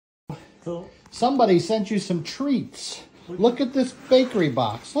So, Somebody sent you some treats. Look at this bakery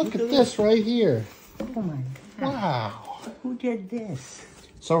box. Look at this right here. Oh my God. Wow. Who did this?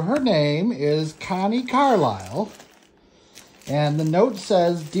 So her name is Connie Carlisle. And the note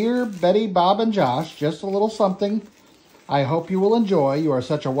says, "Dear Betty, Bob, and Josh, just a little something I hope you will enjoy. You are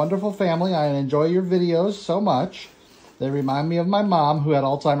such a wonderful family. I enjoy your videos so much. They remind me of my mom who had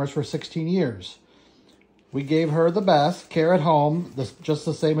Alzheimer's for 16 years. We gave her the best care at home, just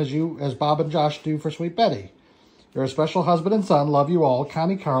the same as Bob and Josh do for Sweet Betty. Your special husband and son love you all.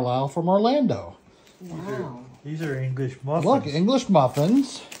 Connie Carlisle from Orlando." Wow. these are English muffins. Look, English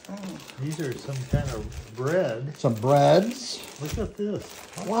muffins, These are some kind of bread. some breads. Look at this.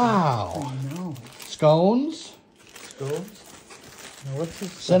 Wow. I know. Scones, Scones. Now what's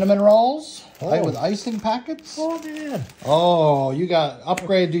this? cinnamon rolls, Oh. with icing packets. Oh, man. Oh, you got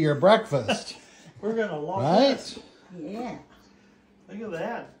upgrade to your breakfast, We're going to love right? this. Yeah. Look at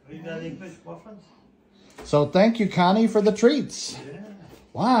that. We got English muffins. So thank you, Connie, for the treats. Yeah.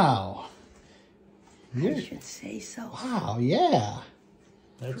 Wow. I should say so. Wow, yeah.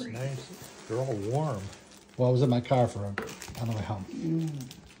 That's nice. They're all warm. Well, I was in my car on the way home.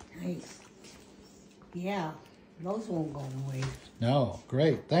 Nice. Yeah. Those won't go away. No,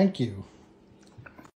 great. Thank you.